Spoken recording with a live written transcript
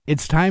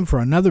It's time for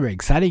another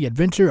exciting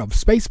adventure of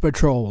Space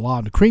Patrol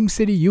on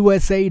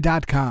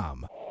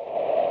CreamCityUSA.com.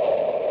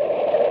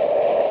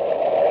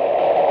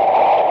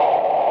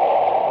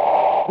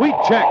 Wheat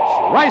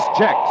Chex, Rice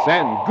Chex,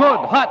 and Good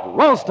Hot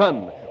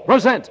Ralston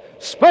present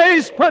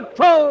Space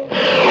Patrol!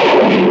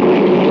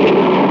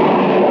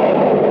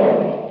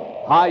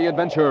 High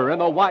adventure in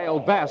the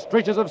wild, vast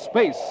reaches of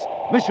space.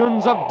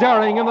 Missions of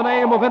daring in the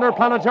name of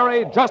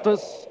interplanetary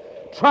justice.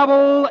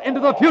 Travel into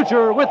the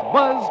future with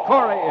Buzz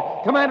Corey,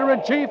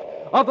 Commander-in-Chief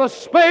of the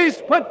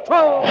Space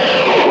Patrol!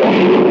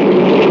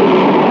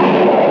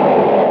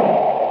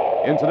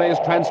 In today's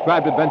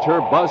transcribed adventure,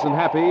 Buzz and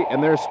Happy,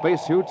 in their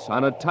spacesuits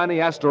on a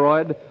tiny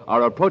asteroid,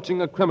 are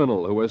approaching a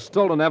criminal who has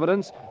stolen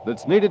evidence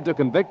that's needed to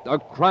convict a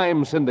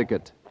crime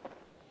syndicate.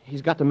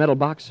 He's got the metal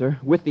box, sir,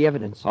 with the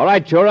evidence. All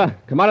right, Chura,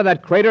 come out of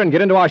that crater and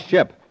get into our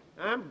ship.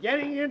 I'm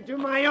getting into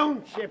my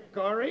own ship,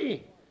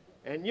 Corey.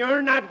 And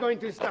you're not going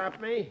to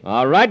stop me.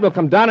 All right, we'll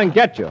come down and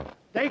get you.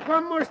 Take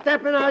one more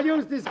step and I'll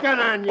use this gun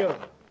on you.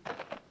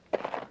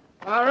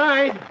 All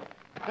right.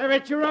 Have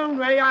it your own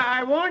way.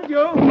 I warned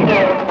you.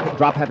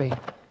 Drop, Happy.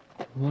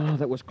 Wow,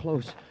 that was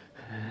close.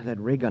 That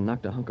ray gun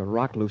knocked a hunk of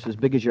rock loose as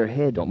big as your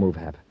head. Don't move,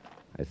 Hap.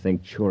 I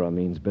think Chura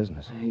means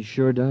business. He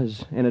sure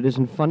does. And it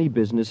isn't funny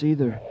business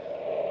either.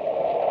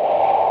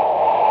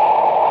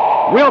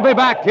 We'll be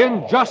back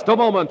in just a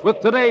moment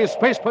with today's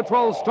Space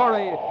Patrol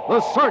story,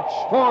 The Search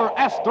for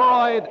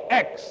Asteroid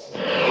X.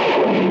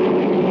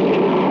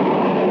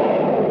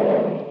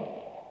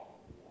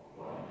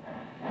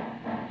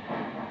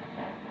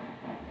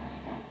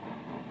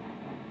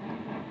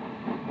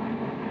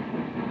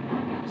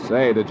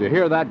 Say, did you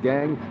hear that,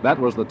 gang? That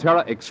was the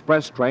Terra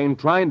Express train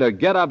trying to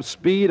get up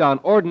speed on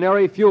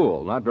ordinary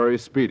fuel. Not very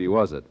speedy,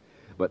 was it?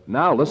 But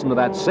now listen to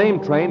that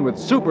same train with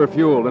super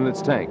fuel in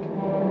its tank.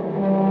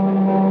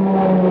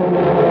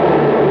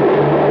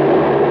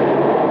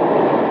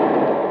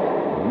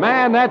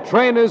 Man, that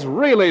train is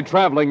really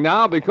traveling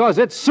now because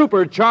it's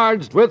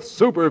supercharged with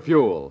super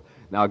fuel.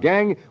 Now,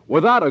 gang,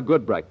 without a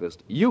good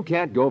breakfast, you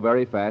can't go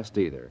very fast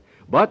either.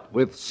 But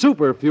with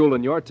super fuel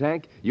in your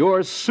tank,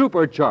 you're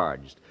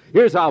supercharged.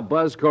 Here's how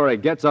Buzz Corey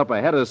gets up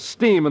a head of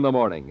steam in the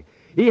morning.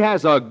 He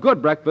has a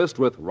good breakfast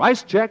with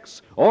Rice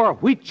Chex or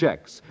Wheat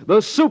Chex,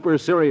 the super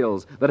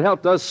cereals that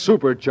helped us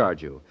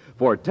supercharge you.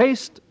 For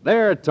taste,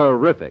 they're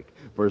terrific.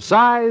 For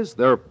size,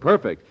 they're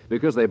perfect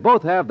because they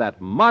both have that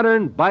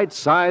modern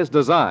bite-sized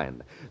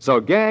design. So,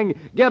 gang,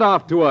 get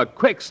off to a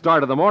quick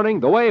start of the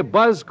morning the way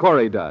Buzz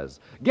Corey does.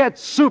 Get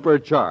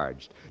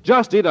supercharged.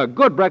 Just eat a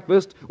good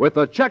breakfast with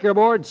the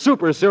Checkerboard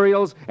Super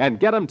Cereals and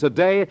get them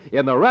today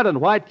in the red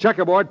and white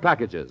checkerboard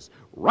packages.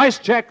 Rice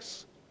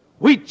Chex,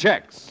 Wheat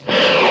Chex.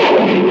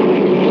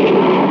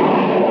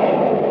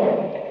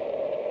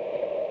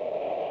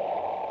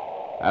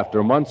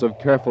 After months of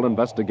careful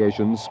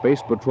investigation,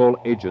 Space Patrol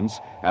agents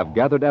have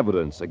gathered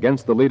evidence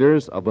against the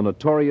leaders of the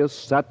notorious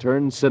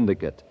Saturn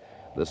Syndicate.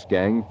 This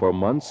gang, for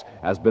months,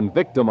 has been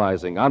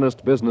victimizing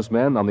honest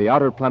businessmen on the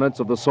outer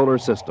planets of the solar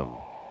system.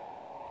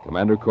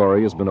 Commander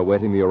Corey has been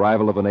awaiting the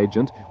arrival of an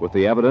agent with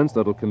the evidence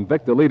that will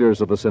convict the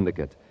leaders of the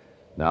syndicate.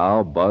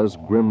 Now, Buzz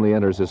grimly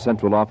enters his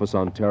central office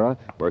on Terra,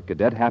 where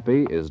Cadet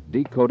Happy is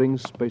decoding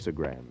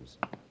spaceograms.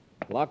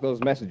 Lock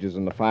those messages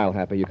in the file,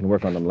 Happy. You can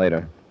work on them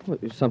later.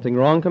 What, is something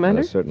wrong,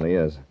 Commander? There certainly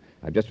is.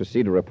 I've just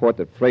received a report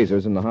that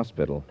Fraser's in the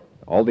hospital.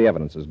 All the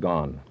evidence is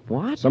gone.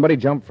 What? Somebody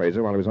jumped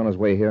Fraser while he was on his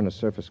way here in a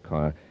surface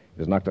car. He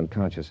was knocked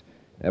unconscious.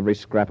 Every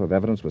scrap of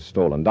evidence was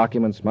stolen.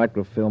 Documents,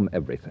 microfilm,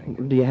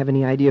 everything. Do you have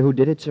any idea who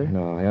did it, sir?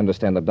 No, I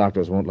understand the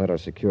doctors won't let our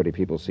security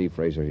people see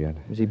Fraser yet.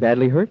 Is he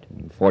badly hurt?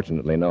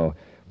 Unfortunately, no.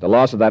 The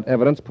loss of that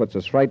evidence puts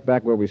us right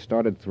back where we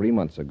started 3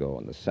 months ago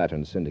in the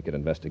Saturn Syndicate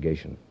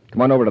investigation.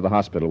 Come on over to the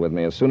hospital with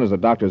me. As soon as the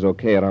doctor's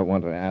okay, I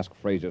want to ask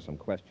Fraser some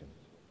questions.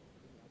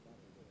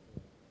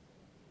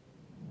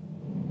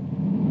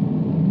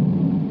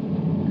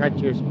 Cut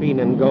your speed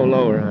and go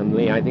lower,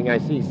 Hunley. I think I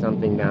see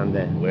something down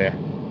there. Where?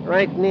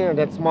 Right near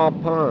that small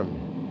pond.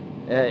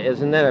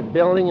 Isn't that a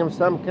building of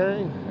some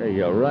kind? Hey,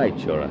 you're right,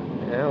 Chura.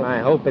 Well, I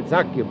hope it's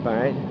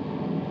occupied.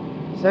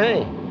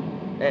 Say,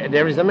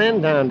 there is a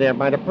man down there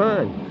by the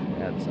pond.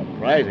 That's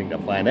surprising to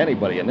find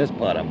anybody in this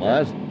part of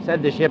Mars.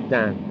 Set the ship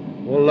down.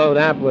 We'll load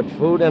up with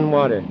food and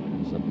water.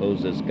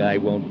 Suppose this guy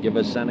won't give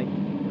us any?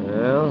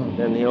 Well,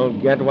 then he'll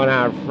get what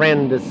our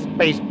friend, the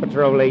Space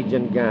Patrol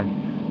agent, got.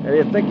 Hey,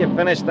 you think you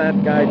finished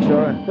that guy,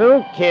 Chura?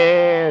 Who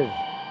cares?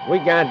 We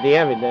got the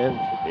evidence.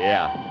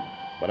 Yeah,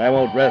 but I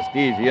won't rest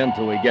easy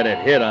until we get it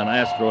hit on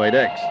Asteroid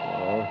X.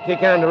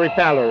 Kick on the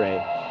repeller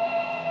ray.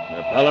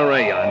 Repeller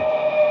ray on.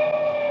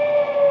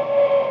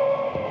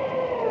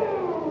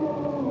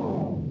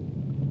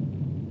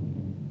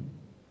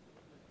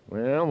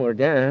 Well, we're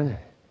done.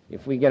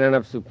 If we get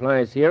enough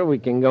supplies here, we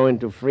can go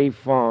into free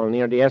fall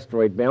near the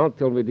asteroid belt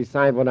till we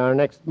decide what our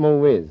next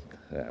move is.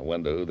 I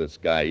wonder who this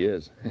guy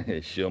is.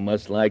 He sure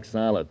must like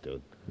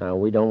solitude. Now,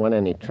 we don't want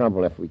any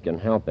trouble if we can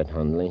help it,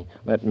 Hundley.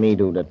 Let me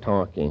do the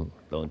talking.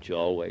 Don't you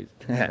always?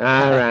 All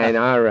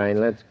right,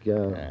 let's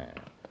go.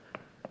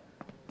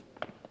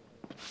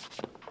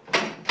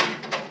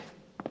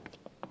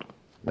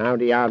 Now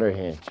the outer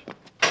hatch.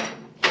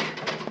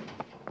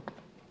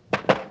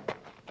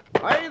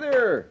 Hi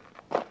there.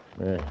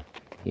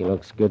 He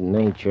looks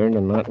good-natured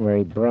and not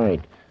very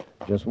bright.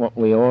 Just what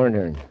we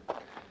ordered.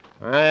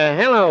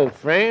 Hello,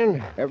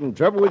 friend. Having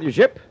trouble with your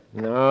ship?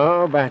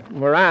 No, but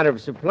we're out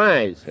of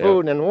supplies,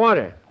 food and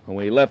water. When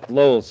we left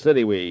Lowell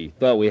City, we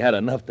thought we had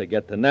enough to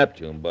get to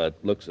Neptune, but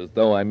looks as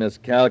though I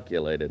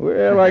miscalculated.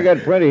 Well, I got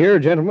plenty here,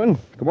 gentlemen.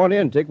 Come on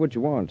in, take what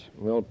you want.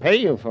 We'll pay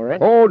you for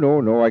it. Oh,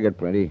 no, I got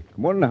plenty.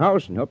 Come on in the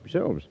house and help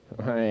yourselves.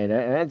 Why,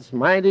 that's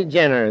mighty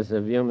generous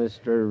of you,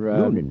 Mr.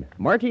 Noonan.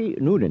 Marty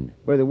Noonan.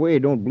 By the way,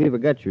 don't believe I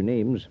got your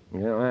names.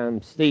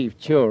 I'm Steve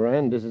Chura,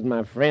 and this is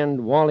my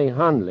friend Wally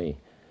Hundley.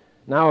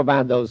 Now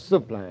about those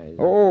supplies.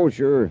 Oh,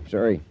 sure.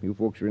 Sorry, you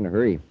folks are in a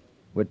hurry.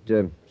 But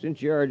since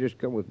you are, just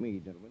come with me,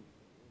 gentlemen.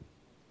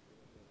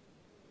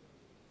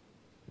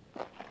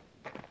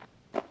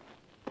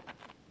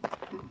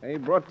 I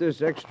brought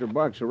this extra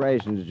box of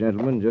rations,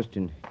 gentlemen, just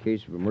in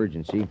case of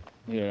emergency.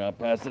 Here, I'll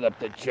pass it up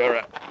to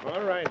Chura.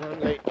 All right,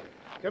 Hundley.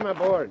 Come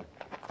aboard.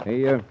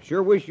 I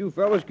sure wish you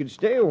fellas could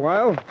stay a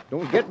while.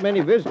 Don't get many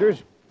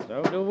visitors.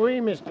 So do we,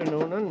 Mr.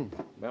 Noonan.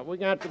 But we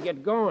got to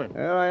get going.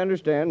 Well, I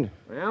understand.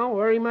 Well,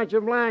 very much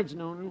obliged,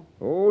 Noonan.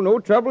 Oh, no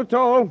trouble at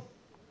all.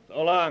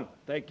 So long.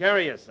 Take care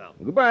of yourself.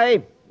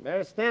 Goodbye.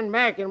 Better stand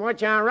back and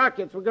watch our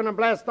rockets. We're going to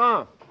blast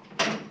off.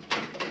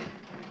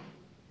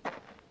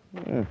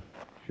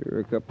 Sure,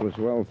 a couple of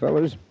swell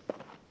fellas.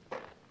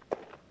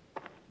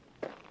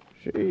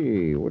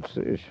 Say, what's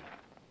this?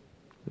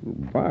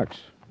 Little box.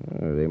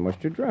 They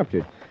must have dropped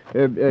it.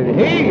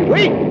 Hey,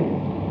 wait!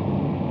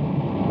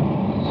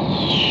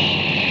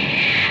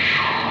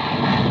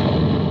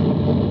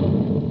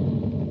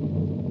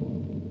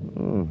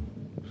 Oh,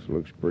 this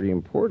looks pretty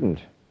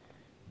important.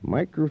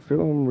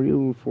 Microfilm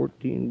Reel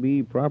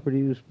 14B,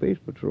 property of Space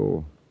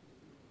Patrol.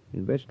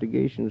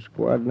 Investigation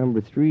Squad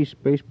Number 3,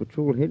 Space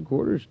Patrol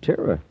Headquarters,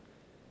 Terra.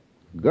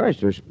 Gosh,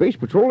 they're Space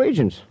Patrol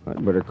agents.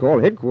 I'd better call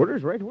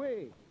headquarters right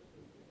away.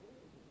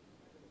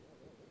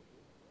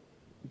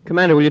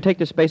 Commander, will you take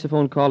this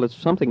spaceophone call? It's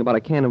something about a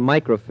can of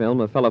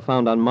microfilm a fellow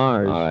found on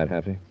Mars. All right,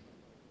 Happy.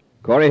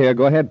 Corey here,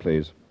 go ahead,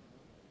 please.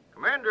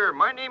 Commander,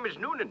 my name is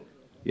Noonan.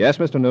 Yes,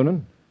 Mr.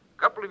 Noonan? A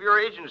couple of your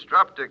agents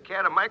dropped a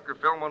can of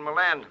microfilm on my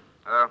land.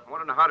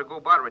 Want to know how to go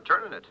about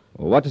returning it.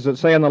 Well, what does it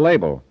say on the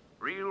label?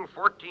 Reel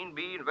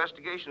 14B,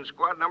 Investigation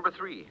Squad Number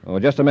 3. Oh,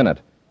 just a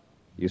minute.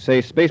 You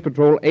say Space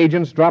Patrol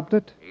agents dropped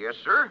it? Yes,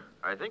 sir.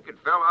 I think it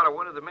fell out of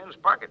one of the men's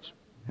pockets.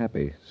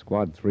 Happy.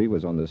 Squad 3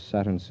 was on the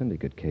Saturn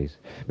Syndicate case.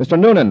 Mr.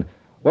 Noonan,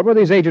 what were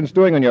these agents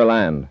doing on your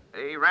land?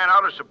 They ran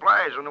out of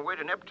supplies on the way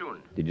to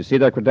Neptune. Did you see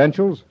their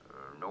credentials?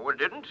 No, I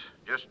didn't.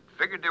 Just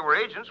figured they were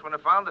agents when I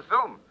found the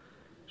film.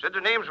 Said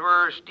their names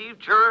were Steve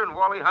Chura and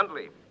Wally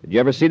Hundley. Did you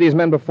ever see these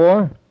men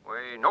before?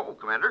 Why, no,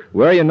 Commander.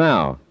 Where are you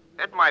now?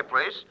 At my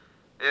place.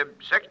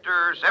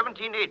 Sector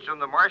 17H on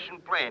the Martian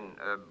plain.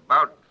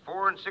 About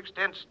 4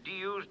 6/10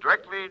 DUs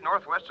directly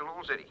northwest of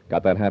Lowell City.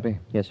 Got that, Happy?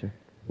 Yes, sir.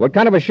 What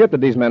kind of a ship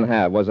did these men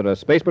have? Was it a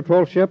Space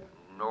Patrol ship?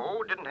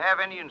 No, didn't have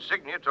any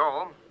insignia at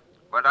all.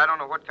 But I don't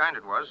know what kind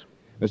it was.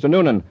 Mr.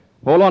 Noonan,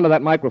 hold on to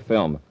that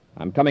microfilm.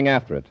 I'm coming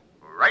after it.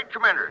 Right,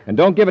 Commander. And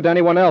don't give it to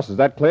anyone else. Is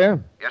that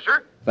clear? Yes,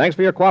 sir. Thanks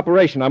for your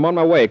cooperation. I'm on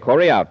my way.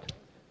 Corey out.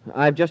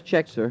 I've just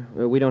checked, sir.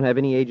 We don't have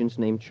any agents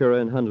named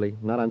Chura and Hundley.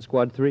 Not on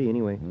Squad 3,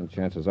 anyway. Well,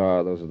 chances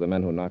are those are the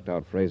men who knocked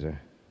out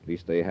Fraser. At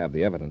least they have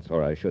the evidence,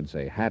 or I should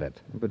say, had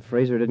it. But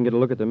Fraser didn't get a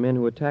look at the men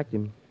who attacked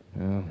him.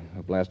 Well,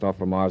 I'll blast off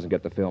for Mars and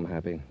get the film,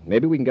 Happy.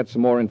 Maybe we can get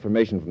some more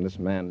information from this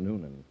man,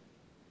 Noonan.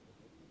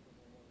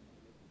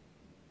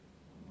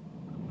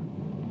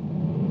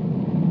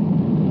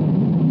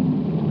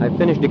 I've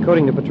finished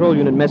decoding the patrol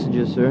unit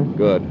messages, sir.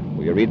 Good.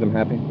 Will you read them,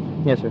 Happy?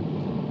 Yes, sir.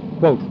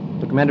 Quote,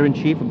 the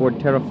Commander-in-Chief aboard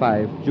Terra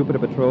 5, Jupiter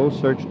Patrol,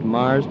 searched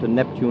Mars to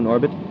Neptune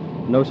orbit.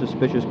 No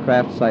suspicious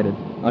craft sighted.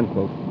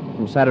 Unquote.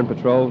 From Saturn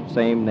Patrol,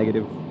 same,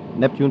 negative.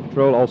 Neptune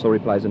Patrol also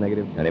replies a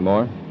negative. Any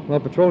more? Well,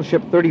 Patrol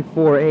Ship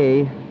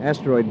 34A,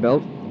 Asteroid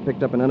Belt,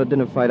 picked up an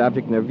unidentified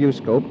object in their view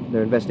scope.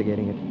 They're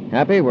investigating it.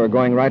 Happy, we're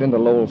going right into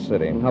Lowell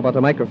City. And how about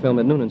the microfilm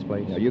at Noonan's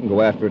place? Now, you can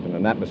go after it in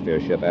an atmosphere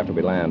ship after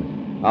we land.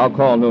 I'll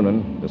call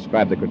Noonan,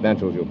 describe the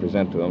credentials you'll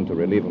present to him to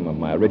relieve him of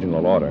my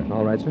original order.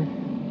 All right, sir.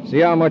 See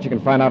how much you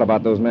can find out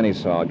about those men he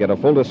saw. Get a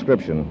full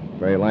description.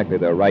 Very likely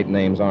their right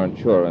names aren't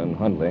Chura and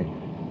Hundley.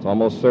 It's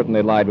almost certain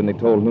they lied when they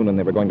told Noonan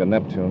they were going to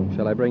Neptune.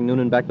 Shall I bring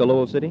Noonan back to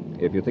Lowell City?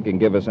 If you think he can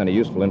give us any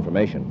useful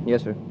information.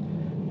 Yes, sir.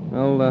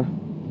 Well,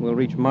 we'll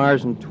reach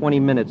Mars in 20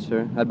 minutes,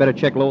 sir. I'd better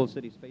check Lowell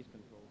City Space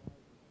Control.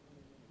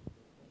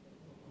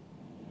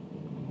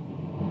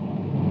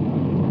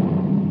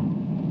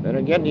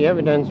 Better get the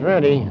evidence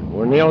ready.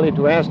 We're nearly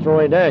to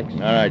Asteroid X.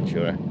 All right,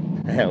 sure.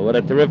 What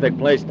a terrific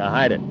place to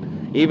hide it.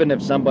 Even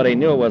if somebody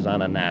knew it was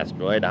on an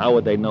asteroid, how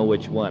would they know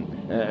which one?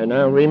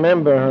 Now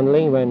remember,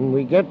 Hundley, when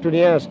we get to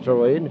the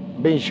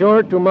asteroid, be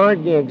sure to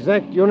mark the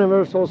exact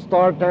universal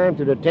star time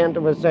to the 10th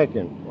of a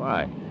second.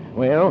 Why?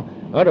 Well,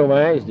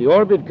 otherwise the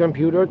orbit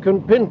computer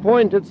can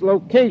pinpoint its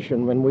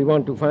location when we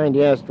want to find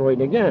the asteroid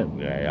again.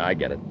 Yeah, I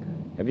get it.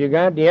 Have you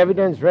got the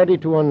evidence ready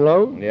to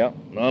unload? Yeah,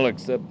 all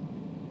except...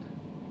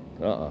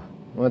 Uh-uh.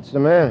 What's the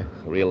matter?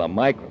 Reel of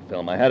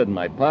microfilm. I had it in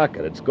my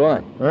pocket. It's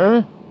gone.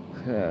 Huh?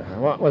 Yeah.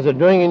 What was it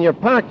doing in your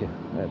pocket?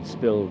 That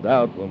spilled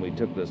out when we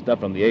took the stuff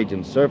from the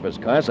agent's surface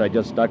car, so I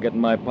just stuck it in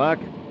my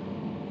pocket.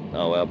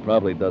 Oh, well,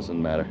 probably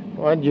doesn't matter.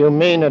 What do you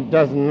mean it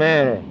doesn't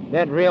matter?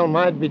 That reel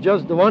might be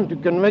just the one to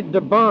convict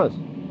the boss.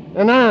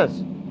 And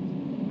us.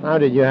 How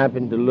did you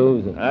happen to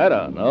lose it? I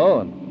don't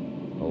know.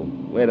 Oh,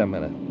 wait a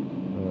minute.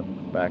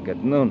 Back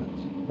at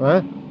Noonan's.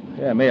 What?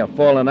 Yeah, it may have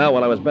fallen out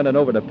while I was bending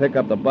over to pick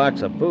up the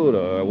box of food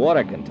or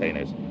water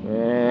containers.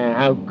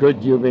 How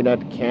could you be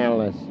that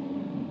careless?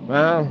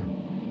 Well,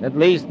 at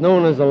least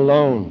Noonan's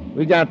alone.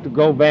 We got to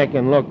go back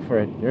and look for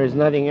it. There's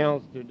nothing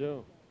else to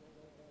do.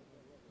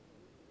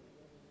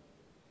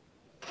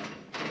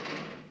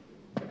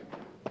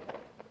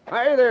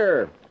 Hi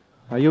there.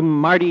 Are you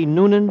Marty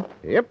Noonan?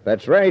 Yep,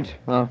 that's right.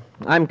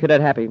 I'm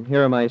Cadet Happy.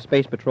 Here are my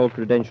Space Patrol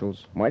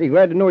credentials. Mighty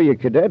glad to know you,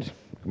 Cadet.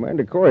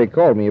 Commander Corey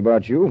called me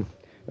about you.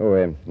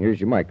 Oh,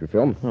 here's your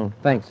microfilm. Oh,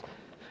 thanks.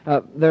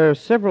 There are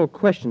several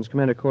questions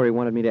Commander Corey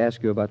wanted me to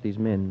ask you about these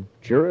men.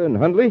 Chura and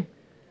Hundley?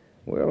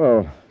 Well,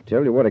 I'll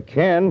tell you what I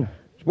can.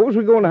 Suppose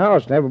we go in the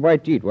house and have a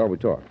bite to eat while we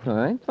talk. All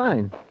right,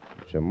 fine.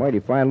 It's a mighty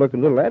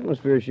fine-looking little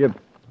atmosphere ship.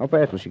 How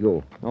fast will she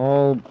go?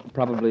 Oh,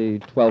 probably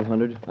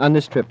 1,200. On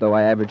this trip, though,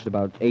 I averaged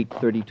about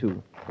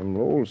 832. From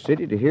Lowell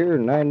City to here,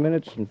 9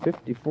 minutes and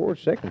 54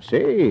 seconds.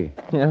 Say.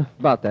 Yeah,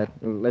 about that.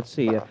 Let's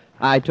see.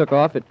 I took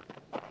off at...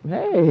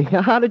 Hey,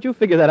 how did you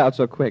figure that out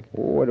so quick?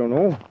 Oh, I don't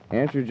know.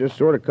 Answers just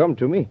sort of come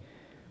to me.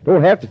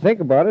 Don't have to think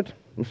about it.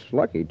 It's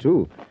lucky,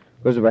 too.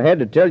 Because if I had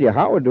to tell you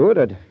how I do it,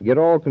 I'd get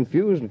all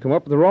confused and come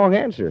up with the wrong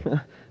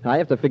answer. I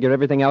have to figure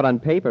everything out on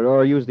paper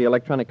or use the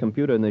electronic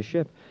computer in the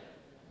ship.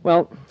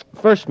 Well,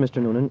 first,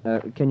 Mr.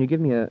 Noonan, can you give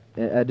me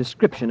a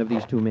description of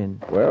these two men?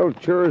 Well,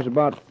 Chura's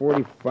about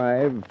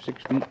 45,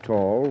 6 feet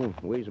tall,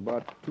 weighs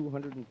about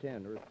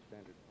 210 Earth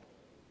standard.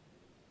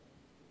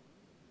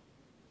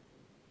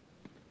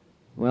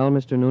 Well,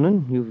 Mr.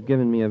 Noonan, you've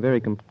given me a very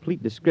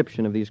complete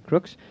description of these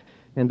crooks,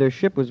 and their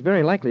ship was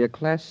very likely a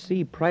Class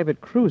C private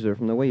cruiser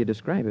from the way you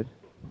describe it.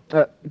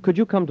 Could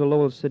you come to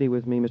Lowell City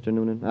with me, Mr.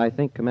 Noonan? I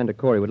think Commander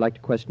Corey would like to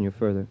question you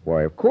further.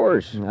 Why, of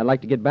course. I'd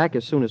like to get back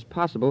as soon as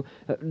possible.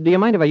 Do you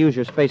mind if I use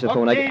your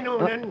spaceophone? Okay,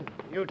 Noonan.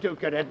 You two,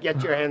 Cadet,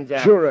 get your hands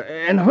out. Chura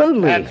and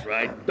Hundley. That's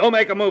right. Don't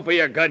make a move for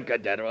your gun,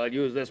 Cadet, or I'll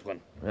use this one.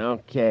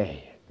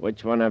 Okay.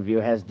 Which one of you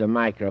has the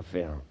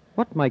microfilm?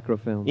 What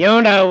microfilm?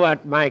 You know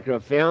what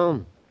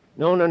microfilm.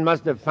 Noonan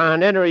must have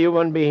found it or you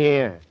wouldn't be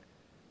here.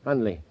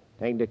 Hundley,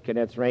 take the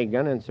cadet's ray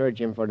gun and search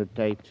him for the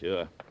tape.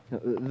 Sure.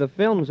 The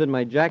film's in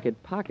my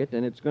jacket pocket,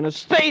 and it's going to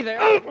stay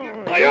there.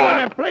 You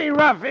want to play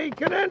rough, eh,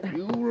 Cadet?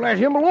 You let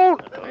him alone.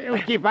 You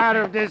keep out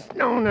of this,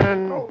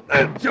 Noonan.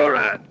 Sure,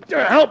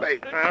 help me.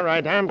 All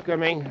right, I'm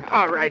coming.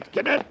 All right,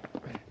 Cadet.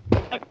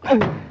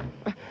 I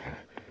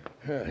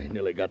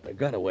nearly got the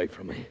gun away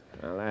from me.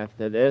 Well,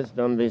 after this,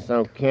 don't be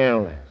so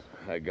careless.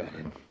 I got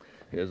it.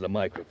 Here's the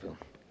microfilm.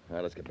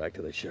 Now, let's get back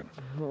to the ship.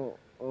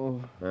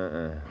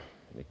 The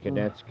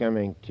cadet's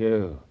coming,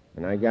 too.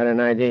 And I got an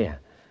idea.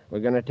 We're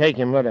going to take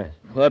him with us.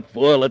 What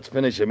for? Let's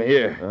finish him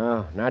here.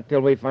 Oh, not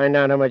till we find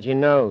out how much he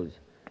knows.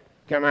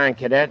 Come on,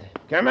 Cadet.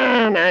 Come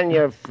on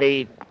your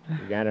feet.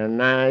 We got a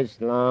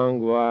nice long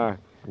walk.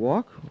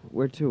 Walk?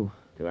 Where to?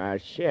 To our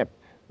ship.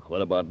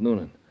 What about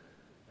Noonan?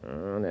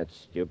 Oh, that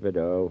stupid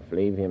oaf.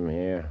 Leave him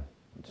here.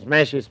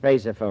 Smash his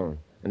spaceophone.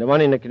 And the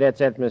one in the cadet's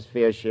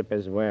atmosphere ship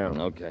as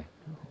well. Okay.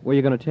 Where are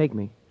you going to take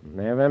me?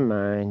 Never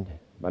mind.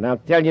 But I'll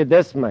tell you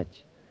this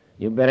much.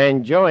 You better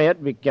enjoy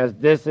it because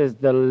this is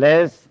the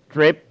last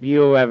trip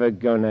you ever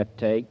gonna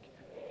take.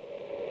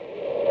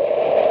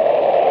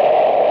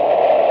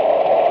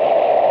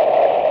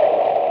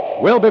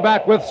 We'll be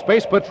back with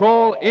Space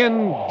Patrol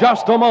in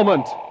just a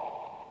moment.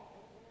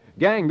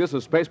 Gang, this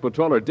is Space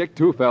Patroller Dick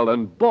Tufeld,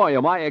 and boy,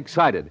 am I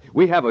excited.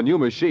 We have a new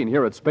machine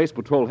here at Space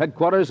Patrol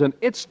headquarters, and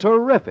it's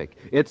terrific.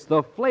 It's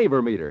the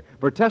flavor meter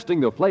for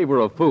testing the flavor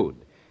of food.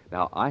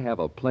 Now, I have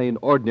a plain,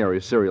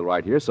 ordinary cereal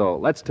right here, so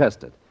let's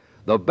test it.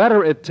 The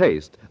better it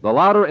tastes, the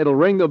louder it'll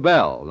ring the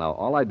bell. Now,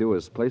 all I do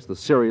is place the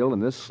cereal in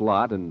this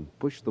slot and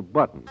push the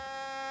button.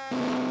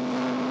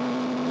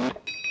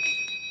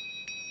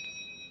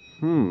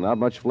 Not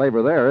much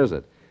flavor there, is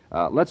it?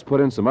 Let's put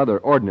in some other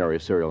ordinary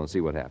cereal and see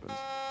what happens.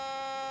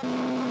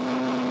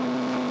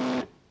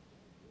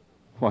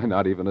 Why,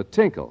 not even a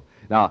tinkle.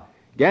 Now,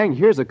 gang,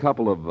 here's a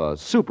couple of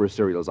super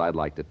cereals I'd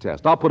like to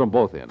test. I'll put them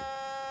both in.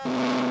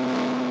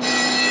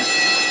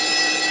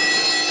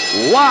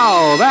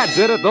 Wow, that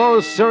did it.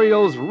 Those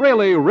cereals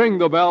really ring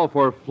the bell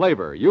for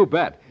flavor. You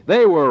bet.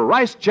 They were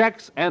Rice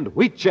Chex and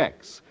Wheat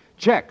Chex.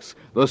 Chex,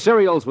 the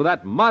cereals with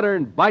that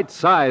modern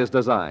bite-sized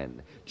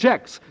design.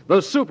 Chex, the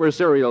super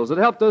cereals that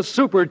help to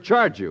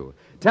supercharge you.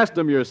 Test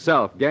them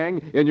yourself,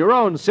 gang, in your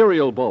own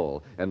cereal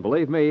bowl. And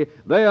believe me,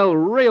 they'll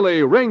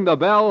really ring the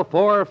bell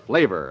for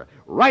flavor.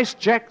 Rice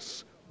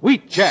Chex,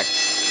 Wheat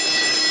Chex.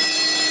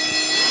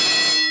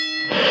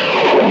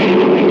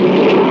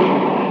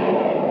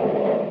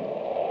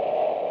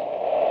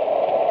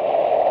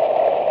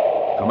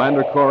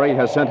 Commander Corey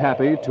has sent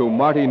Happy to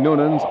Marty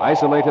Noonan's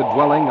isolated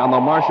dwelling on the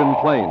Martian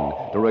plain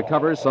to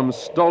recover some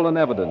stolen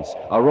evidence,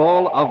 a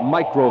roll of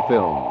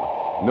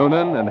microfilm.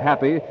 Noonan and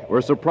Happy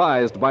were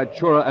surprised by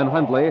Chura and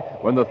Hundley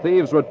when the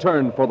thieves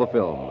returned for the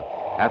film.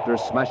 After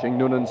smashing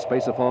Noonan's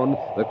spaceophone,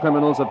 the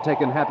criminals have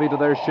taken Happy to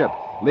their ship,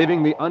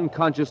 leaving the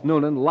unconscious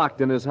Noonan locked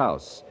in his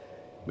house.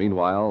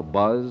 Meanwhile,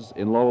 Buzz,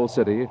 in Lowell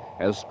City,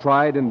 has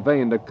tried in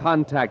vain to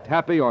contact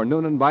Happy or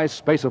Noonan by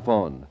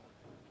spaceophone.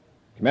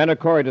 Commander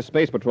Corey to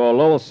Space Patrol,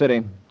 Lowell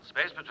City.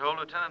 Space Patrol,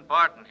 Lieutenant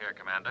Barton here,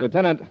 Commander.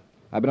 Lieutenant,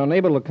 I've been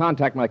unable to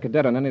contact my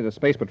cadet on any of the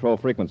Space Patrol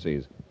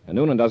frequencies. And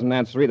Noonan doesn't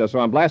answer either, so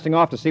I'm blasting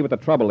off to see what the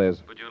trouble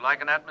is. Would you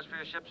like an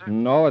atmosphere ship, sir?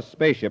 No, a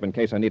spaceship in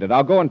case I need it.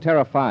 I'll go on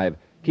Terra 5.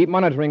 Keep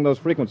monitoring those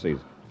frequencies.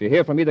 If you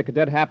hear from either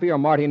Cadet Happy or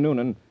Marty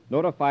Noonan,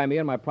 notify me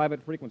on my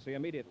private frequency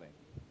immediately.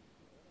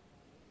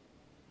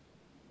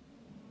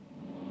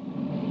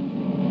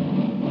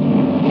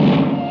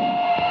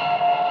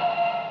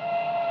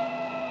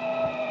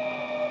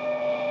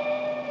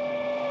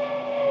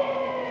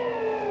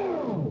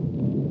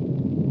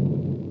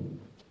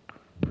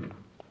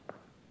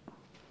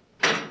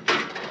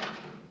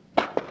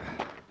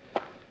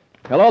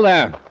 Hello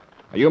there.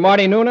 Are you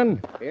Marty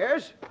Noonan?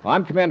 Yes?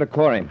 I'm Commander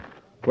Corey.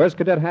 Where's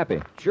Cadet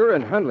Happy? Chura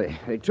and Hundley.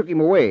 They took him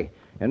away,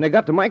 and they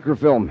got the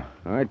microfilm.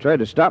 I tried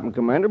to stop them,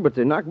 Commander, but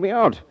they knocked me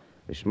out.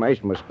 They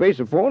smashed my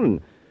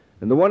spaceophone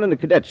and the one in the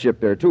cadet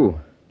ship there, too.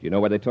 Do you know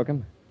where they took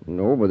him?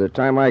 No, by the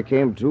time I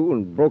came to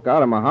and broke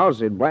out of my house,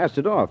 they'd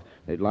blasted off.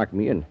 They'd locked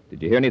me in.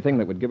 Did you hear anything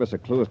that would give us a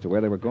clue as to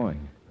where they were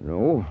going?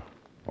 No.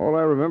 All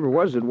I remember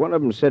was that one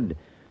of them said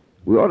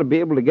we ought to be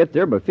able to get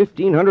there by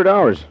 1,500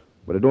 hours,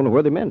 but I don't know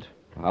where they meant.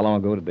 How long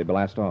ago did they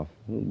blast off?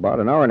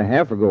 About an hour and a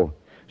half ago.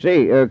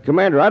 Say,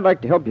 Commander, I'd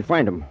like to help you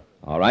find them.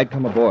 All right,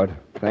 come aboard.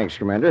 Thanks,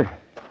 Commander.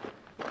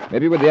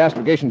 Maybe with the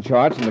astrogation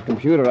charts and the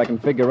computer, I can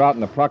figure out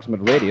an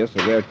approximate radius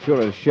of where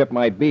Chura's ship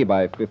might be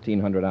by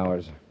 1,500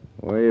 hours.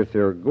 Well, if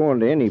they're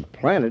going to any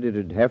planet,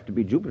 it'd have to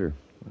be Jupiter.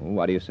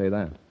 Why do you say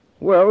that?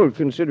 Well,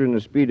 considering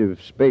the speed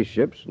of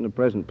spaceships and the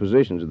present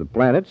positions of the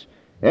planets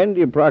and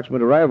the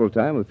approximate arrival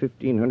time of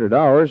 1,500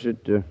 hours,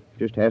 it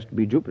just has to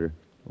be Jupiter.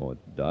 Oh,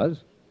 it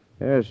does?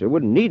 Yes, it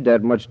wouldn't need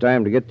that much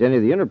time to get to any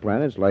of the inner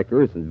planets like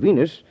Earth and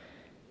Venus,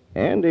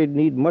 and they'd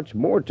need much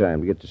more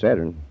time to get to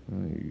Saturn.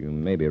 You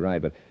may be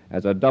right, but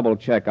as a double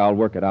check, I'll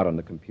work it out on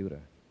the computer.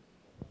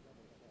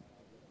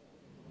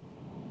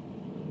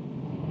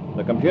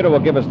 The computer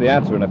will give us the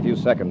answer in a few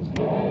seconds.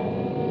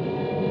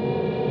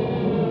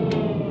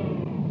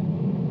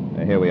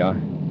 Here we are.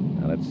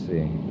 Now, let's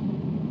see.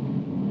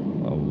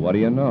 Well, what do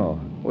you know?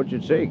 What'd you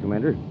say,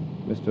 Commander?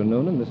 Mr.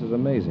 Noonan, this is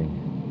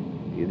amazing.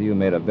 Either you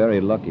made a very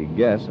lucky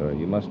guess, or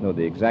you must know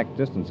the exact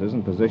distances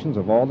and positions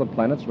of all the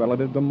planets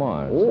relative to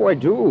Mars. Oh, I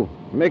do.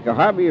 Make a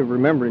hobby of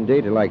remembering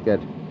data like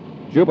that.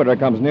 Jupiter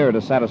comes nearer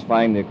to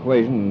satisfying the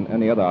equation than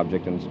any other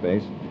object in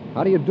space.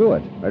 How do you do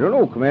it? I don't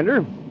know,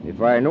 Commander.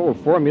 If I know a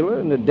formula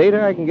and the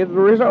data, I can get the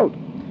result.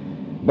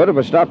 But if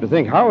I stop to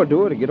think how I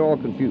do it, I get all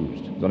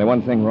confused. There's only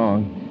one thing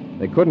wrong.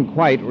 They couldn't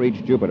quite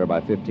reach Jupiter by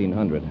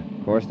 1,500.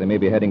 Of course, they may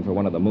be heading for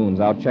one of the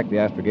moons. I'll check the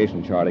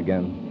astrogation chart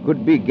again.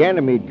 Could be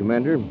Ganymede,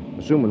 Commander,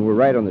 assuming we're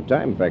right on the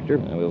time factor.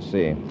 We'll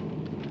see.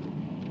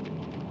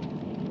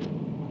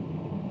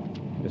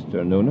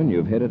 Mr. Noonan,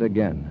 you've hit it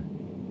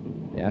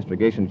again. The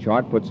astrogation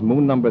chart puts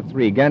moon number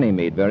 3,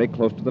 Ganymede, very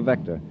close to the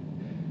vector.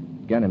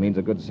 Ganymede's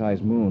a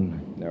good-sized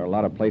moon. There are a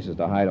lot of places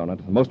to hide on it.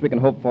 The most we can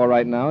hope for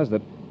right now is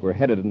that we're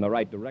headed in the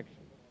right direction.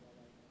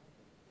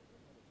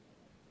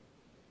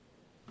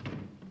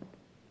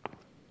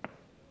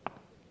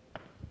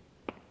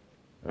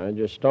 I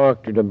just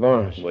talked to the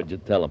boss. What'd you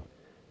tell him?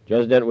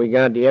 Just that we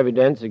got the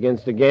evidence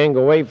against the gang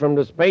away from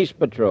the Space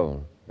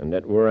Patrol, and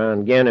that we're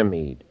on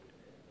Ganymede.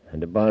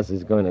 And the boss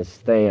is going to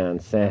stay on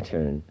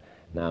Saturn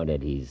now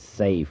that he's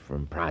safe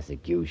from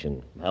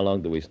prosecution. How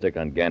long do we stick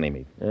on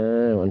Ganymede?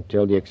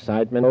 Until the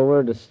excitement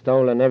over the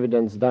stolen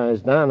evidence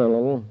dies down a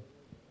little.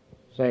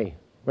 Say,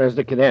 where's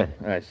the cadet?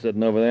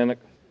 Sitting over there, Nick.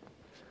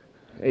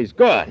 He's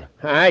gone.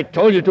 I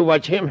told you to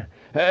watch him.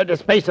 The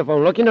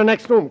spaceophone. Look in the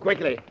next room,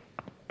 quickly.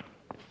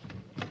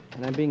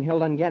 And I'm being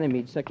held on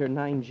Ganymede, Sector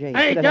 9J.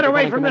 Hey, get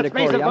away from that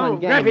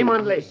spaceophone. Grab him,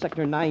 Hundley.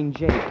 Sector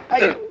 9J.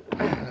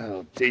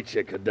 I'll teach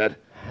you, Cadet.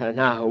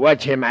 Now,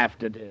 watch him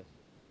after this.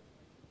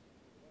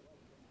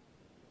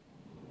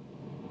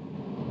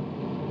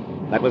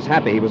 That was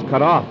Happy. He was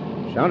cut off.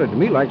 Sounded to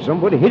me like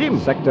somebody hit him.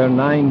 Sector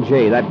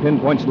 9J. That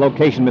pinpoints the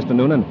location, Mr.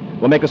 Noonan.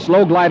 We'll make a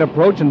slow glide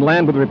approach and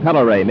land with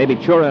repeller ray. Maybe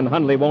Chura and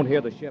Hundley won't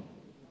hear the ship.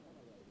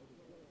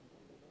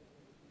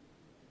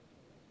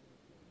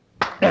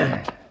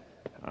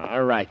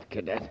 All right,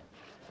 Cadet.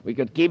 We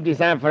could keep this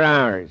on for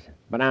hours,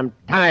 but I'm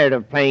tired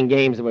of playing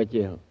games with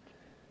you.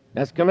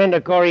 Does Commander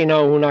Corey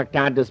know who knocked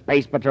out the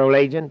Space Patrol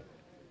agent?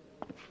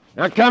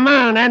 Now, come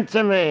on,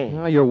 answer me.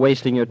 Oh, you're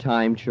wasting your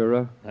time,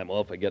 Chura. I'm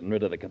all for getting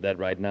rid of the cadet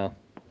right now.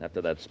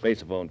 After that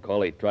spaceophone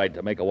call he tried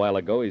to make a while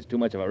ago, he's too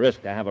much of a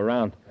risk to have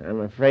around.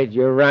 I'm afraid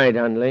you're right,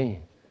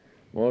 Hundley.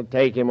 We'll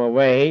take him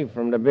away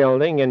from the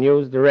building and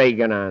use the ray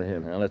gun on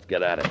him. Now, let's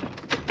get at it.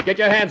 Get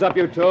your hands up,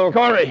 you two.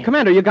 Corey!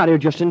 Commander, you got here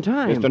just in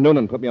time. Mr.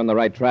 Noonan put me on the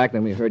right track,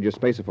 then we heard your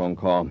spaceophone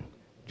call.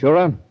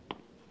 Chura,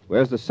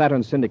 where's the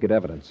Saturn Syndicate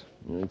evidence?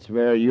 It's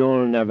where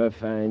you'll never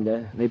find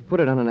her. They put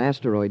it on an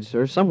asteroid,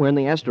 sir, somewhere in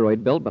the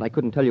asteroid belt, but I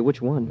couldn't tell you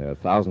which one. There are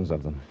thousands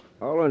of them.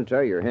 I'll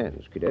untie your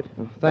hands, Cadet.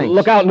 Thanks.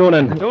 Look out,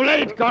 Noonan. Too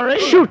late, Corey!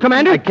 Shoot,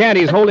 Commander! I can't.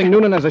 He's holding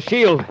Noonan as a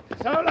shield.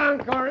 So long,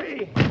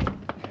 Corey!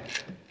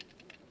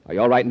 Are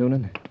you all right,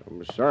 Noonan?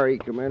 I'm sorry,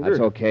 Commander.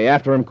 That's okay.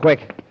 After him,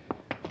 quick.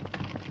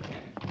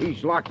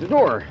 He's locked the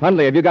door.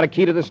 Hundley, have you got a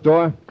key to this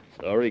door?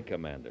 Sorry,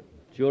 Commander.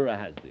 Chura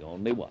has the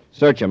only one.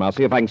 Search him. I'll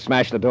see if I can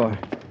smash the door.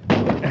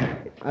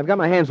 I've got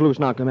my hands loose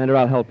now, Commander.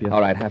 I'll help you. All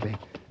right, Happy.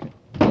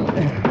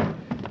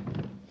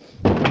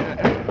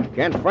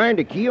 Can't find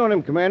a key on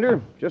him,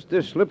 Commander. Just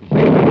this slip of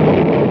paper.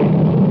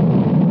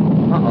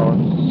 Uh-oh.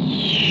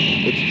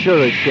 It's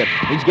Chura's ship.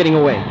 He's getting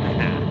away.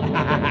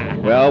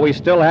 Well, we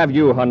still have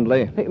you,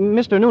 Hundley. Hey,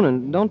 Mr.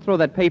 Noonan, don't throw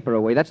that paper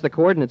away. That's the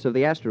coordinates of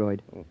the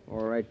asteroid.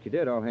 All right,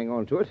 Cadet. I'll hang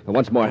on to it.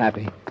 Once more,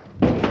 Happy.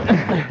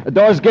 The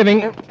door's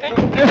giving.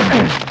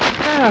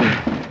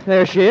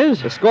 There she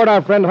is. Escort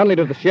our friend Hundley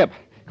to the ship.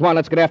 Come on,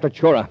 let's get after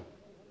Chura.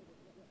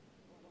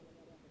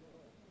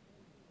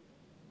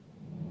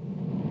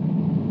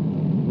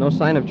 No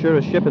sign of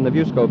Chura's ship in the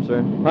viewscope,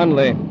 sir.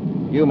 Hundley,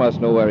 you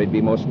must know where he'd be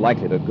most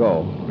likely to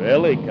go.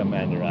 Really,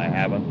 Commander? I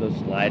haven't the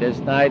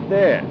slightest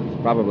idea.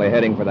 He's probably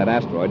heading for that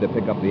asteroid to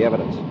pick up the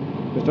evidence.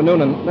 Mr.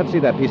 Noonan, let's see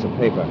that piece of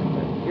paper.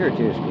 Here it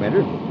is,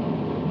 Commander.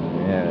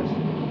 Yes.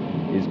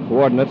 These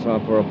coordinates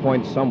are for a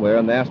point somewhere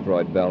in the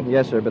asteroid belt.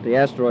 Yes, sir, but the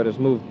asteroid has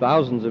moved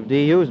thousands of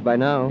DUs by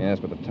now. Yes,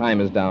 but the time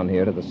is down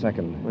here to the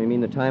second. You mean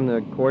the time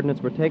the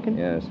coordinates were taken?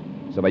 Yes.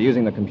 So by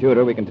using the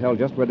computer, we can tell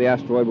just where the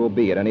asteroid will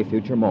be at any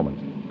future moment.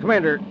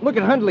 Commander, look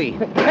at Hundley.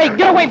 Hey,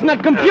 get away from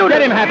that computer!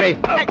 Get him, Happy!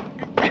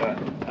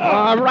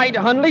 All right,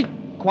 Hundley.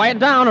 Quiet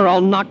down or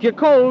I'll knock you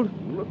cold.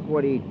 Look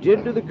what he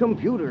did to the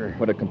computer.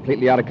 Put it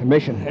completely out of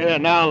commission. Here,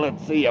 now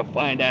let's see you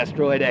find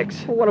Asteroid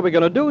X. Well, what are we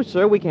going to do,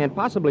 sir? We can't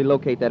possibly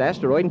locate that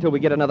asteroid until we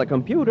get another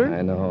computer.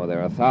 I know.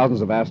 There are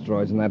thousands of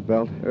asteroids in that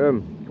belt.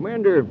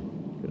 Commander,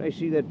 can I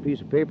see that piece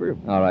of paper?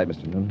 All right,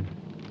 Mr. Noonan.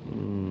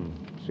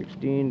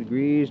 16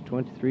 degrees,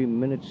 23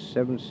 minutes,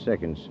 7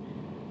 seconds.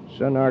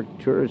 Sun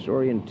Arcturus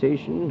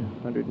orientation,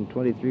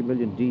 123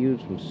 million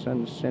DUs from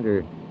Sun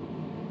Center.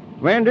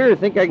 Commander, I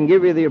think I can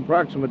give you the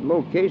approximate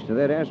location of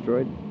that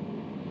asteroid.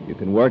 You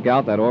can work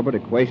out that orbit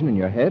equation in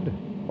your head?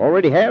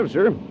 Already have,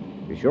 sir.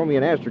 If you show me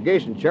an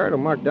astrogation chart, I'll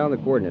mark down the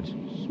coordinates.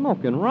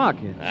 Smoking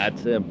rocket.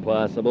 That's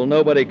impossible.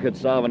 Nobody could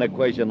solve an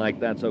equation like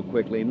that so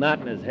quickly.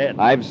 Not in his head.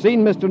 I've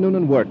seen Mr.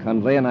 Noonan work,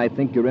 Hundley, and I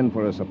think you're in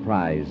for a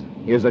surprise.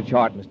 Here's a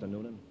chart, Mr.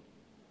 Noonan.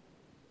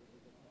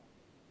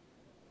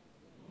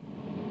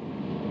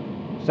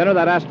 Center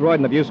that asteroid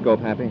in the viewscope,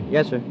 Happy.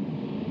 Yes, sir.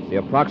 The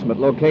approximate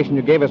location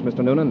you gave us,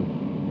 Mr.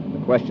 Noonan. The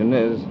question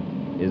is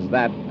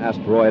that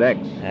Asteroid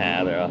X?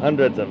 There are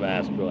hundreds of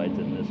asteroids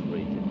in this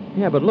region.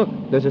 Yeah, but look,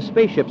 there's a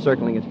spaceship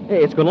circling it.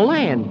 Hey, it's going to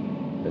land.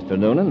 Mr.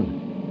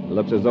 Noonan, it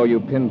looks as though you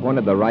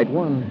pinpointed the right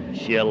one.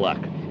 Sheer luck.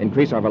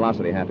 Increase our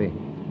velocity, Happy.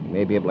 We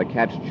may be able to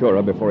catch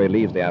Chura before he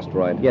leaves the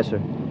asteroid. Yes, sir.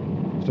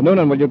 Mr.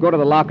 Noonan, will you go to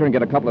the locker and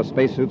get a couple of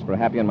spacesuits for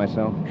Happy and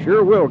myself?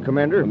 Sure will,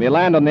 Commander. When we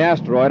land on the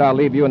asteroid, I'll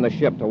leave you in the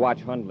ship to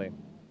watch Hundley.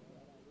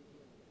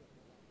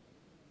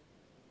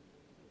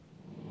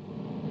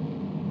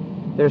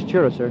 There's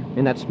Chura, sir,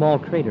 in that small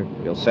crater.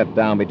 You'll set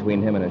down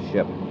between him and his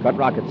ship. Cut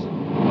rockets.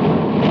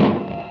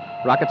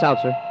 Rockets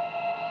out, sir.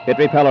 Hit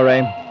repeller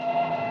ray.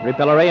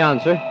 Repeller ray on,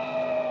 sir.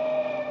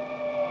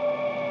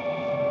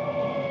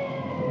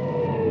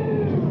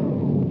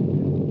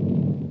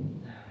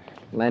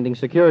 Landing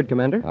secured,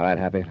 Commander. All right,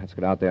 Happy. Let's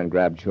get out there and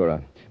grab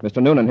Chura.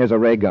 Mr. Noonan, here's a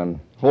ray gun.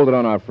 Hold it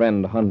on our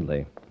friend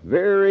Hundley.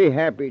 Very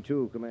happy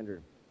to,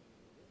 Commander.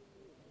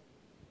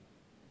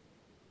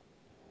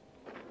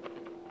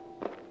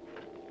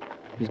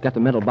 He's got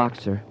the metal box,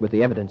 sir, with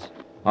the evidence.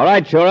 All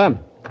right,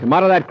 Chura. Come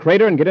out of that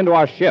crater and get into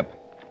our ship.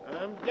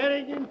 I'm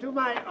getting into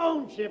my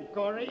own ship,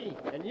 Corey,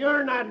 and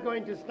you're not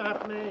going to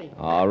stop me.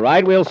 All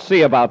right, we'll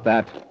see about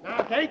that. Now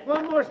take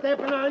one more step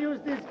and I'll use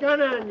this gun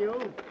on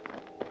you.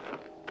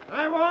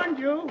 I warned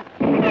you.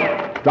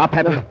 Drop,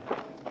 Happy.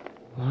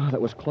 Oh, that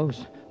was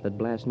close. That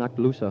blast knocked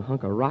loose a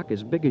hunk of rock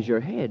as big as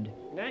your head.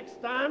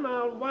 Next time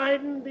I'll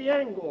widen the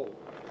angle,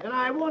 and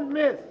I won't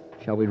miss.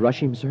 Shall we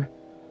rush him, sir?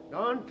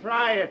 Don't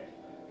try it.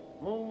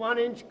 Move 1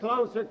 inch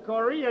closer,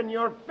 Corey, and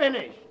you're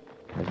finished.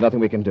 There's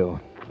nothing we can do.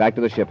 Back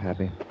to the ship,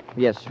 Happy.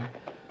 Yes, sir.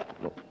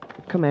 Well,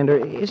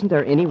 Commander, isn't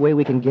there any way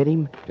we can get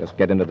him? Just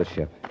get into the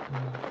ship.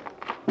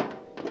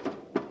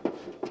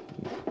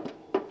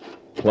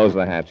 Close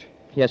the hatch.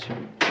 Yes, sir.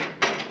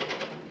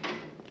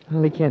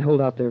 Well, he can't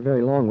hold out there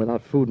very long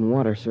without food and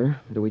water, sir.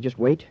 Do we just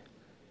wait?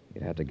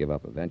 He'd have to give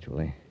up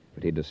eventually.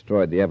 But he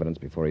destroyed the evidence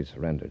before he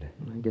surrendered.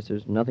 I guess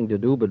there's nothing to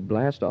do but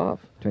blast off.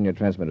 Turn your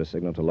transmitter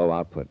signal to low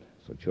output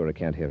so Chura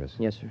can't hear us.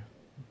 Yes, sir.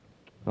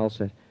 All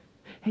set.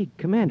 Hey,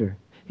 Commander,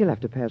 he'll have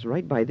to pass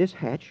right by this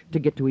hatch to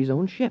get to his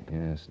own ship.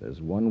 Yes,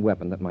 there's one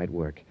weapon that might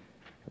work.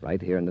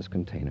 Right here in this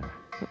container.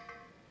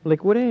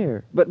 Liquid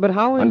air. But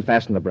how...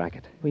 Unfasten the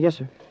bracket. Well, yes,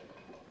 sir.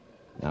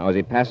 Now, as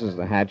he passes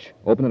the hatch,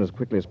 open it as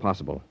quickly as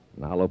possible.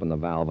 And I'll open the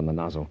valve on the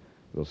nozzle.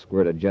 We'll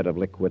squirt a jet of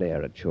liquid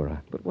air at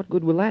Chura. But what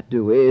good will that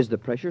do? Is the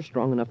pressure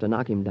strong enough to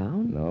knock him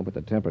down? No, but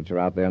the temperature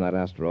out there in that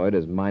asteroid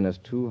is minus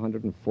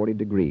 240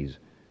 degrees.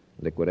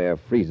 Liquid air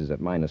freezes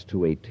at minus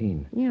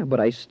 218. Yeah,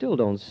 but I still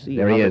don't see...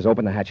 There he is.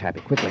 Open the hatch,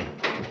 Happy, quickly.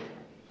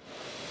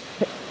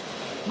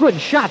 Good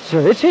shot,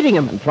 sir. It's hitting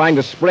him. I'm trying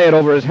to spray it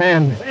over his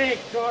hand. Hey,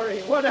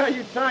 Corey, what are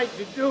you trying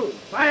to do?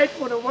 Fight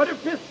with a water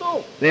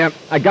pistol? There,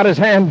 I got his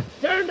hand.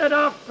 Turn that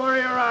off, Corey,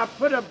 or I'll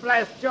put a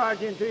blast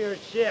charge into your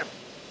ship.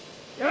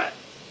 Well,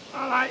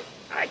 I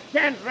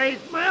can't raise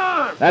my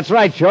arm. That's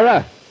right,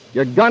 Chura.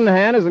 Your gun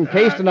hand is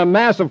encased in a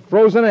mass of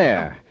frozen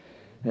air.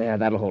 Yeah,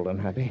 that'll hold him,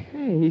 Happy.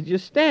 Hey, he's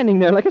just standing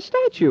there like a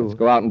statue. Let's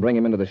go out and bring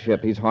him into the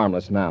ship. He's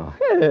harmless now.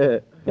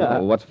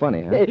 Well, what's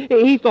funny, huh?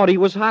 He thought he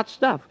was hot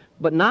stuff,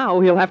 but now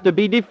he'll have to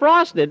be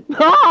defrosted.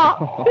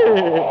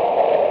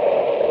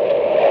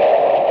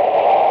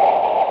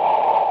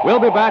 We'll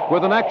be back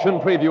with an action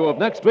preview of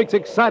next week's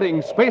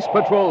exciting Space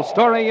Patrol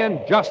story in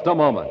just a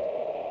moment.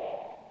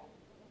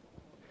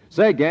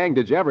 Say, gang,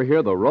 did you ever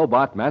hear the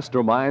robot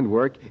mastermind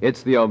work?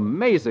 It's the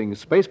amazing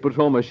Space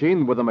Patrol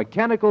machine with a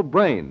mechanical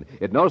brain.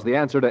 It knows the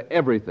answer to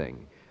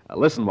everything.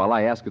 Listen while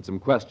I ask it some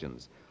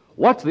questions.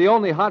 What's the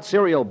only hot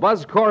cereal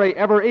Buzz Corey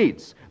ever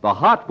eats? The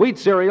hot wheat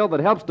cereal that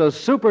helps to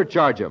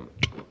supercharge him.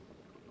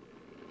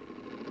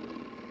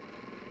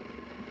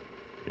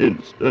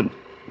 Instant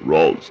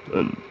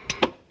Ralston.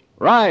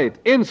 Right,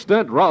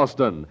 Instant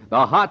Ralston,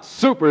 the hot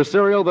super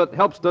cereal that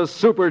helps to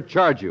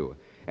supercharge you.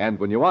 And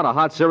when you want a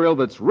hot cereal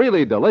that's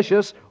really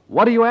delicious,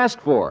 what do you ask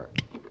for?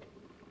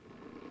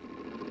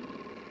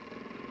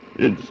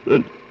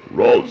 Instant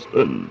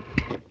Ralston.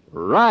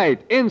 Right,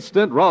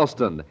 Instant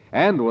Ralston.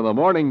 And when the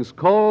morning's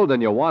cold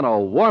and you want to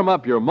warm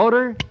up your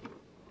motor?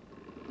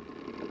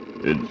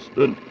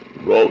 Instant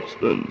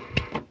Ralston.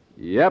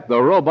 Yep,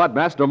 the robot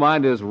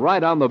mastermind is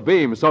right on the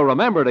beam. So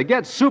remember, to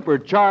get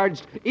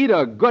supercharged, eat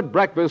a good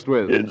breakfast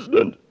with...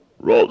 Instant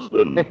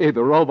Ralston. Hey,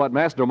 the robot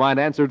mastermind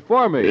answered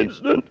for me.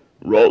 Instant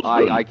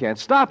Ralston. I can't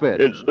stop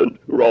it. Instant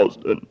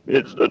Ralston.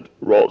 Instant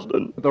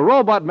Ralston. The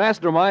robot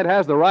mastermind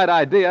has the right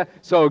idea,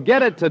 so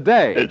get it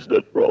today.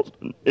 Instant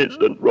Ralston.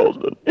 Instant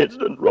Ralston.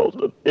 Instant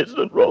Ralston.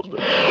 Instant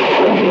Ralston.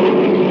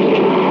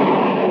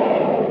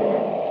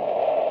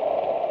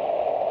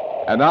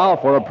 And now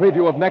for a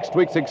preview of next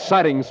week's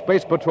exciting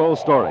Space Patrol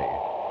story.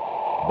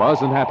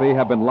 Buzz and Happy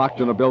have been locked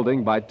in a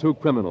building by two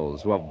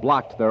criminals who have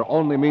blocked their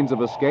only means of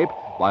escape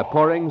by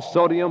pouring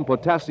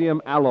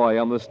sodium-potassium alloy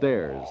on the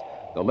stairs.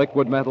 The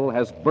liquid metal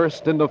has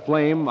burst into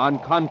flame on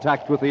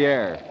contact with the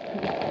air.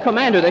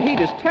 Commander, the heat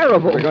is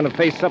terrible. We're going to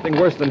face something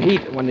worse than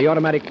heat when the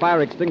automatic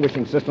fire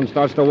extinguishing system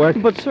starts to work.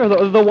 But, sir,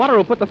 the water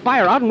will put the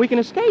fire out and we can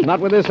escape.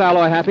 Not with this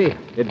alloy, Happy.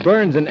 It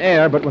burns in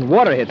air, but when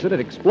water hits it, it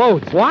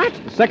explodes. What?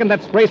 The second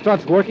that spray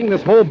starts working,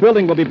 this whole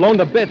building will be blown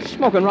to bits.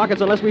 Smoking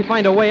rockets, unless we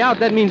find a way out,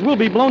 that means we'll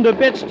be blown to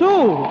bits,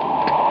 too.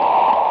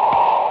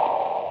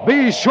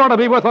 Be sure to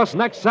be with us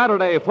next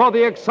Saturday for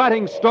the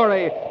exciting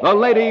story, The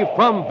Lady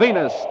from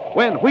Venus,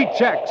 when wheat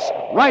checks,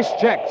 rice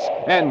checks,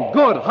 and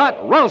good hot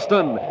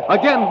Ralston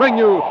again bring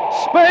you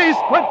Space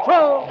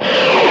Patrol!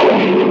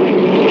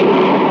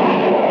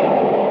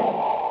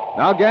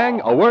 Now, gang,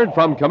 a word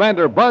from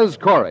Commander Buzz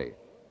Corey.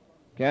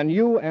 Can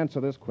you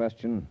answer this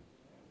question?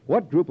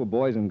 What group of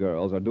boys and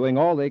girls are doing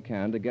all they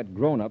can to get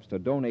grown-ups to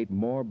donate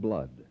more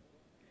blood?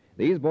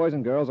 These boys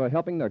and girls are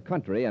helping their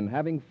country and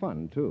having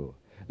fun, too.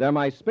 They're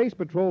my Space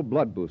Patrol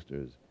blood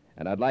boosters,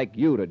 and I'd like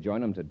you to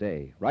join them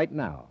today, right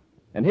now.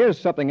 And here's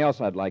something else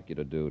I'd like you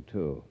to do,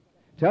 too.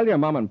 Tell your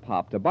mom and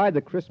pop to buy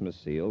the Christmas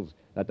seals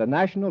that the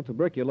National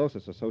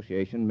Tuberculosis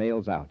Association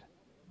mails out.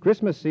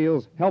 Christmas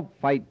seals help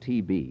fight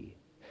TB.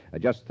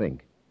 Just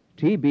think,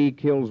 TB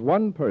kills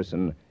one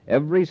person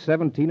every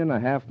 17 and a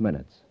half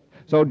minutes.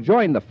 So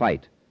join the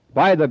fight.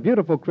 Buy the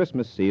beautiful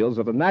Christmas seals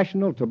of the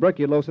National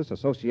Tuberculosis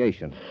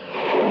Association.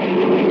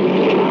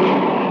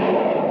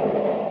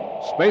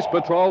 Space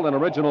Patrol, an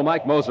original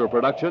Mike Moser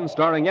production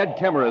starring Ed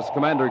Kemmer as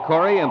Commander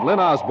Corey and Lynn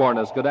Osborn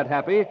as Cadet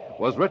Happy,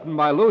 was written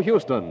by Lou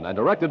Houston and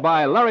directed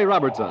by Larry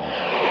Robertson.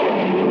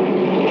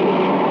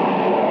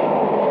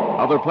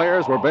 Other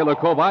players were Bela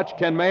Kovach,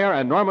 Ken Mayer,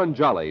 and Norman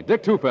Jolly.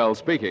 Dick Tufeld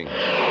speaking.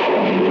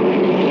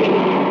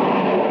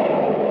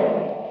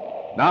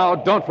 Now,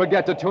 don't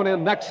forget to tune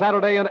in next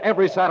Saturday and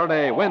every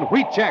Saturday when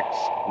wheat checks,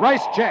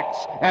 rice checks,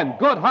 and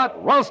good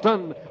hot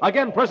Ralston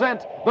again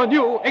present the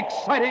new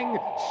exciting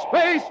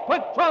Space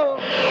Patrol.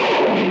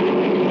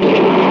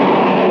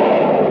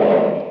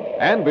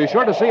 And be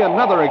sure to see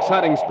another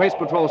exciting Space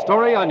Patrol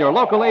story on your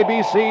local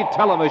ABC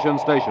television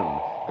station.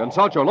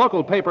 Consult your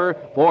local paper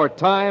for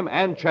time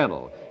and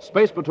channel.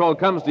 Space Patrol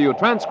comes to you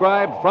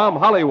transcribed from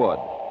Hollywood.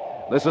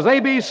 This is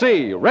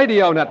ABC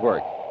Radio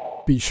Network.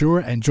 Be sure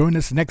and join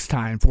us next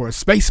time for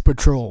Space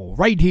Patrol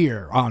right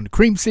here on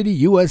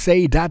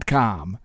CreamCityUSA.com.